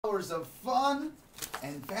hours of fun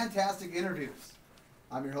and fantastic interviews.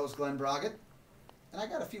 I'm your host, Glenn Broggett, and I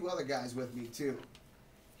got a few other guys with me, too.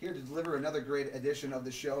 Here to deliver another great edition of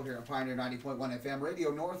the show here on Pioneer 90.1 FM,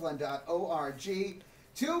 RadioNorthland.org.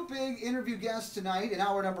 Two big interview guests tonight in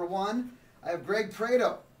hour number one. I have Greg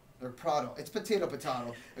Prado. Or Prado. It's potato.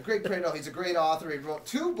 Greg Prado, he's a great author. He wrote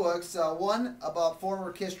two books, one about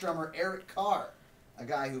former Kiss drummer Eric Carr, a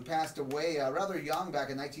guy who passed away rather young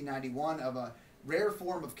back in 1991 of a rare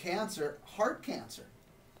form of cancer, heart cancer.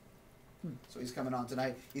 So he's coming on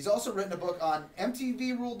tonight. He's also written a book on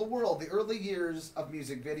MTV Ruled the World, the early years of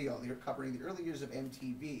music video. They're covering the early years of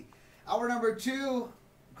MTV. Hour number two,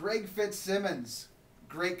 Greg Fitzsimmons,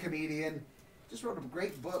 great comedian. Just wrote a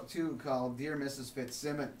great book, too, called Dear Mrs.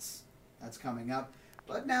 Fitzsimmons. That's coming up.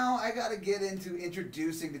 But now I got to get into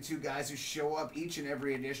introducing the two guys who show up each and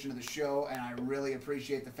every edition of the show, and I really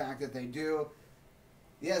appreciate the fact that they do.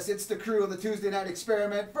 Yes, it's the crew of the Tuesday Night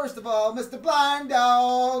Experiment. First of all, Mr. Blind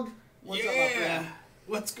Dog. What's up, my friend?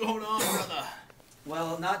 What's going on, brother?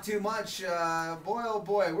 Well, not too much. Boy, oh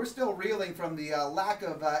boy, we're still reeling from the lack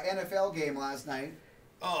of NFL game last night.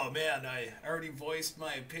 Oh, man, I already voiced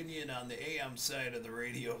my opinion on the AM side of the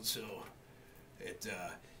radio, so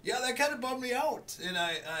yeah, that kind of bummed me out. And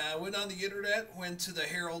I went on the internet, went to the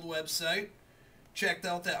Herald website, checked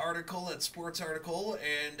out that article, that sports article,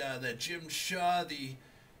 and that Jim Shaw, the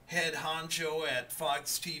head honcho at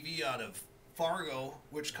Fox TV out of Fargo,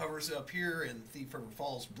 which covers up here in Thief River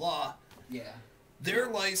Falls, blah. Yeah. Their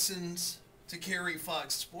license to carry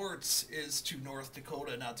Fox Sports is to North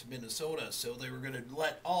Dakota, not to Minnesota. So they were going to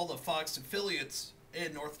let all the Fox affiliates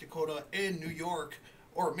in North Dakota and New York,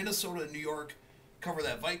 or Minnesota and New York, cover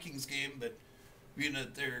that Vikings game. But being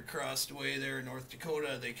that they're across the way there in North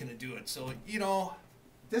Dakota, they couldn't do it. So, you know,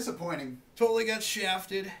 disappointing. Totally got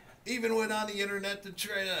shafted. Even went on the internet to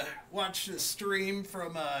try to watch the stream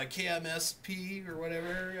from KMSP or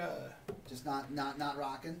whatever. Just not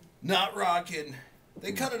rocking? Not rocking.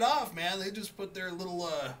 They cut it off, man. They just put their little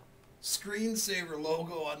screensaver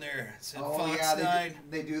logo on there. It said Fox 9.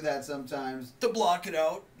 They do that sometimes. To block it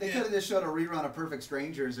out. They could have just showed a rerun of Perfect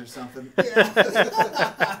Strangers or something.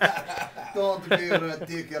 Yeah. Don't be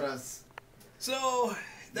ridiculous. So,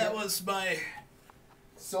 that was my...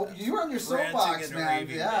 So you were on your soapbox, man.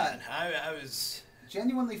 Yeah, I was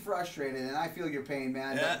genuinely frustrated, and I feel your pain,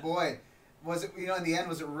 man. Yeah. But boy, was it? You know, in the end,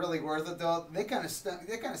 was it really worth it? Though they kind of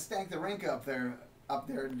stank the rink up there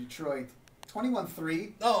in Detroit.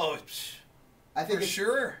 21-3. Oh, I think for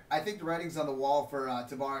sure. I think the writing's on the wall for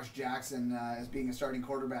Tavares Jackson as being a starting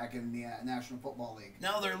quarterback in the National Football League.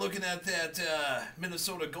 Now they're looking at that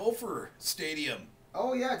Minnesota Gopher Stadium.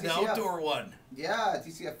 Oh yeah, TCF. The outdoor one. Yeah,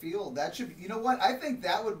 TCF Field. That should be, you know what? I think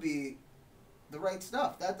that would be the right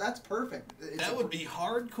stuff. That's perfect. That would be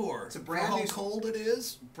hardcore. It's a brand new. How cold it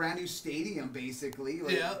is. Brand new stadium, basically.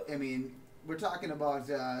 Like, yeah. I mean, we're talking about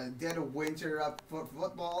dead of winter up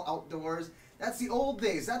football outdoors. That's the old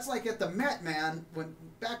days. That's like at the Met, man.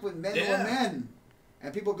 Back when men were men,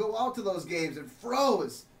 and people go out to those games and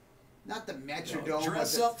froze. Not the Metrodome.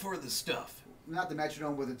 Dress up for the stuff. Not the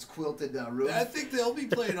Metrodome with its quilted roof. I think they'll be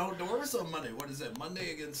playing outdoors on Monday. What is that?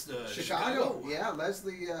 Monday against Chicago. Yeah,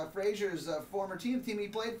 Leslie Frazier's former team he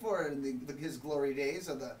played for in his glory days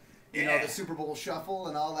of the the Super Bowl shuffle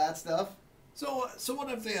and all that stuff. So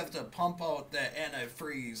what if they have to pump out that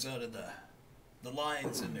antifreeze out of the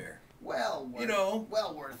lines in there? Well,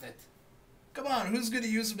 well worth it. Come on, who's going to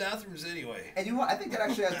use the bathrooms anyway? And you know what? I think that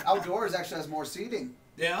actually outdoors has more seating.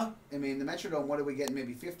 Yeah? I mean, the Metrodome, what did we get?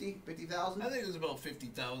 Maybe 50,000? I think it was about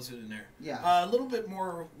 50,000 in there. Yeah. A little bit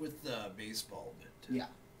more with baseball. But, yeah.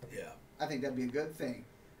 Yeah. I think that'd be a good thing.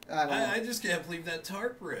 I just can't believe that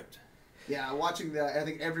tarp ripped. Yeah, watching that, I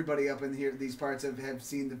think everybody up in here, these parts have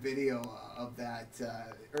seen the video of that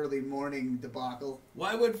early morning debacle.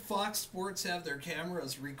 Why would Fox Sports have their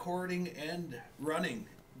cameras recording and running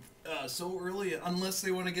so early, unless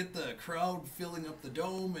they want to get the crowd filling up the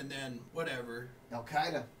dome and then whatever?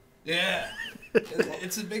 Al-Qaeda. Yeah.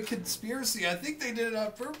 It's a big conspiracy. I think they did it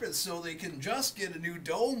on purpose so they can just get a new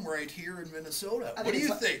dome right here in Minnesota. What do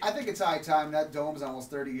you think? I think it's high time. That dome's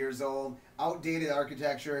almost 30 years old. Outdated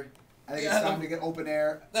architecture. I think it's time to get open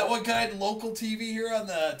air. That one guy in local TV here on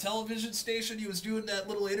the television station, he was doing that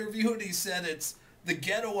little interview and he said it's the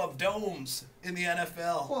ghetto of domes in the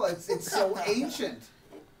NFL. Well, it's so ancient.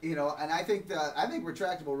 You know, and I think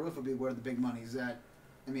retractable roof would be where the big money's at.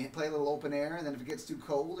 I mean, play a little open air, and then if it gets too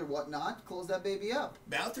cold or whatnot, close that baby up.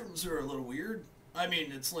 Bathrooms are a little weird. I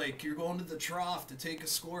mean, it's like you're going to the trough to take a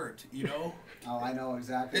squirt, you know? Oh, I know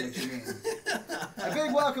exactly what you mean. A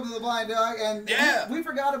big welcome to the Blind Dog, and yeah. we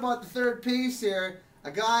forgot about the third piece here. A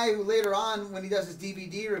guy who later on, when he does his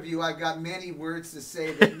DVD review, I've got many words to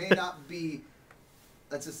say that may not be,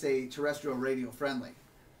 let's just say, terrestrial radio friendly.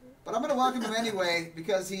 But I'm going to welcome him anyway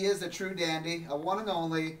because he is a true dandy, a one and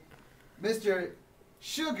only, Mr.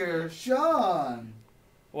 Sugar Sean.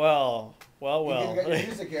 Well. You got your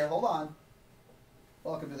music here. Hold on.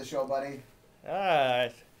 Welcome to the show, buddy.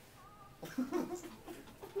 Alright.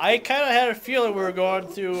 I kind of had a feeling we were going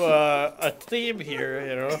through a theme here,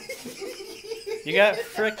 you know. You got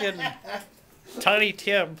frickin' Tiny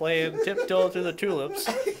Tim playing Tiptoe Through the Tulips.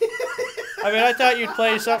 I mean, I thought you'd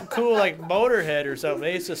play something cool like Motorhead or something,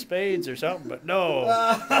 Ace of Spades or something, but no.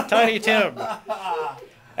 Tiny Tim.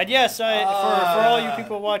 And yes, for all you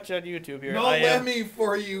people watching on YouTube here, No Lemmy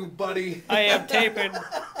for you, buddy. I am taping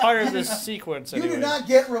part of this sequence. You Anyways. do not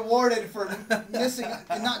get rewarded for missing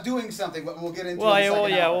and not doing something, but we'll get into it in the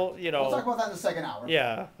second hour. you know. We'll talk about that in the second hour.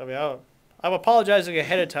 Yeah, I mean, I'm apologizing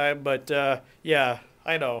ahead of time, but yeah,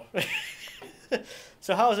 I know.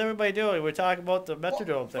 So how's everybody doing? We're talking about the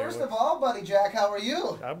Metrodome thing. First of all, buddy Jack, how are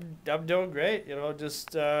you? I'm doing great. You know,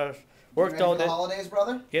 just Worked worked all day. For the holidays,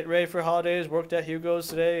 brother? Getting ready for holidays. Worked at Hugo's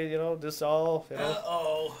today. You know, just all. You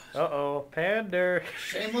know. Uh-oh. Pander.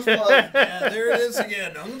 Shameless plug. Yeah, there it is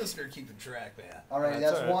again. I'm gonna start keeping track, man. All right,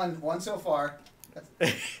 that's all right. one so far.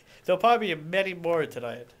 There'll probably be many more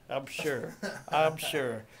tonight. I'm sure. I'm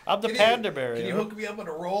sure. I'm the Panda Bear. Can you hook me up with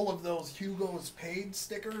a roll of those Hugo's paid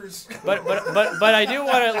stickers? But I do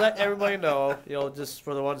want to let everybody know, you know, just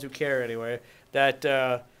for the ones who care anyway,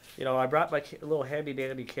 that you know, I brought my little handy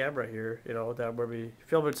dandy camera here, you know, that we'll be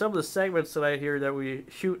filming some of the segments tonight here that we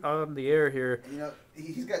shoot on the air here. You know,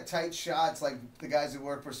 he's got tight shots like the guys who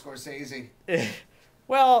work for Scorsese.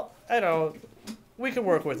 Well, I know. We can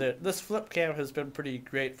work with it. This flip cam has been pretty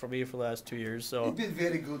great for me for the last 2 years. So it's been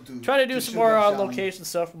very good to trying to do some more on location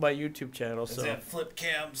stuff for my YouTube channel. Is that flip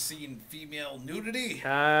cam seen female nudity?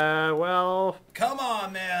 Well. Come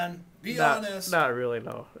on, man. Be honest. Not really,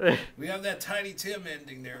 no. We have that Tiny Tim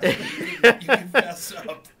ending there. You can fess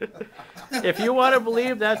up. If you want to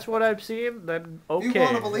believe that's what I've seen, then okay. If you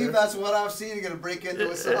want to believe that's what I've seen, you're going to break into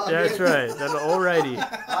a song. That's right. Then alrighty.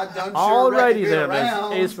 I'm done Alrighty then,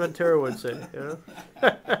 around. as Ace Ventura would say. You know?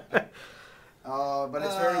 But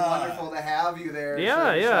it's very wonderful to have you there.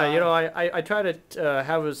 Yeah, so, yeah. You know, I try to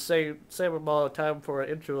have the same amount of time for an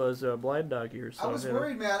intro as Blind Dog here. So, I was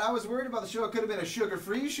worried, man. I was worried about the show. It could have been a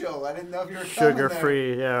sugar-free show. I didn't know if you were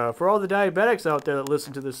sugar-free. Yeah, for all the diabetics out there that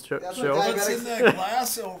listen to this show. What's in that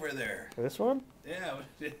glass over there? This one? Yeah.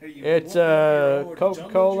 It's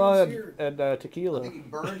Coca-Cola and tequila. I think he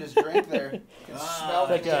burned his drink there.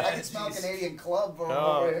 I can smell Canadian Club from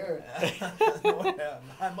over here.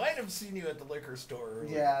 I might have seen you at the liquor store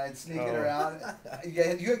earlier. Yeah, it's sneaking around.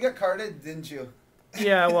 You got carded, didn't you?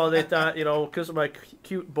 Yeah, well, they thought, you know, because of my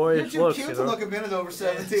cute boyish looks. You're too cute to look a minute over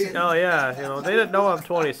 17. Oh, yeah, you know, they didn't know I'm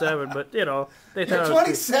 27, but, you know, they thought You're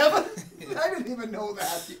 27? I didn't even know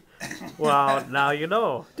that. Well, now you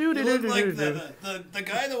know. You look like the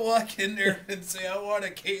guy that walk in there and say, I want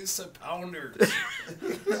a case of Pounders.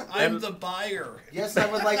 I'm the buyer. Yes, I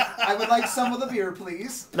would like some of the beer,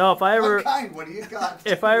 please. No, if I ever... What kind? What do you got?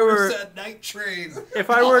 If I were... Where's that night train?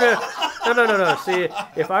 If I were to... No. See,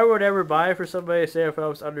 if I were to ever buy for somebody, say if I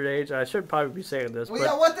was underage, I should probably be saying this. Well, but,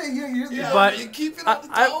 yeah, what the... You keep it on the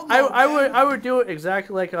down low, I would do it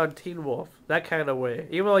exactly like on Teen Wolf. That kind of way.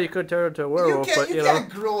 Even though you could turn into a werewolf, you can't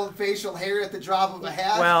grow facial hair at the drop of a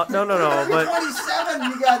hat. Well, no. You're but 27.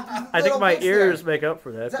 You got. I think my ears there. make up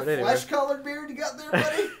for that. Is that but anyway. flesh-colored beard you got there,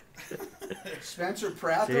 buddy? Spencer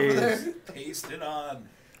Pratt over there. Paste it on.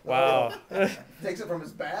 Wow. Takes it from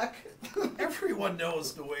his back. Everyone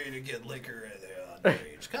knows the way to get liquor at the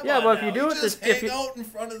underage. Come on, but if you do it, just hang out in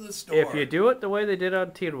front of the store. If you do it the way they did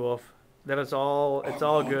on Teen Wolf, then it's all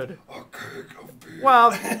good. A keg of beer.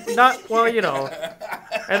 Well, you know.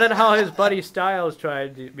 And then how his buddy Styles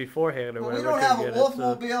tried beforehand or whatever. We don't have a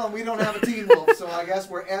Wolfmobile and we don't have a Teen Wolf, so I guess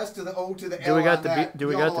we're S to the O to the L. Do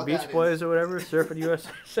we got the Beach Boys or whatever surfing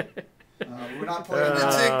USA? We're not playing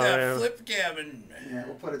that. Take that flip cam and... Yeah,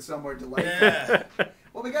 we'll put it somewhere delightful. Yeah.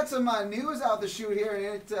 Well, we got some news out the chute here, and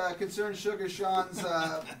it concerns Sugar Sean's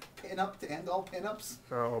pin-up to end all pin-ups.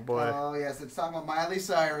 Oh, boy. Oh, yes, it's talking about Miley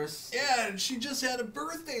Cyrus. Yeah, and she just had a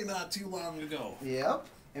birthday not too long ago. Yep.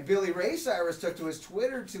 And Billy Ray Cyrus took to his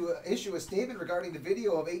Twitter to issue a statement regarding the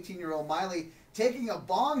video of 18-year-old Miley taking a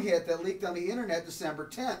bong hit that leaked on the internet December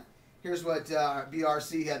 10th. Here's what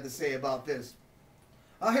BRC had to say about this.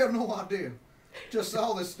 I have no idea. Just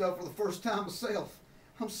saw this stuff for the first time myself.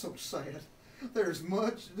 I'm so sad. There's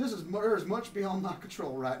much beyond my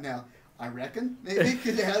control right now. I reckon. Maybe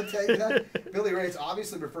could have taken that. Billy Ray is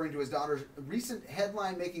obviously referring to his daughter's recent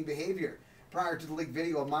headline-making behavior. Prior to the leaked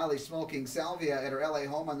video of Miley smoking salvia at her LA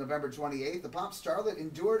home on November 28th, the pop starlet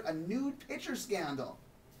endured a nude picture scandal.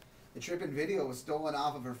 The tripping video was stolen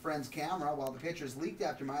off of her friend's camera, while the pictures leaked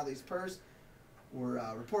after Miley's purse were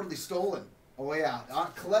reportedly stolen. Oh yeah,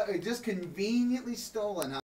 just conveniently stolen. Huh?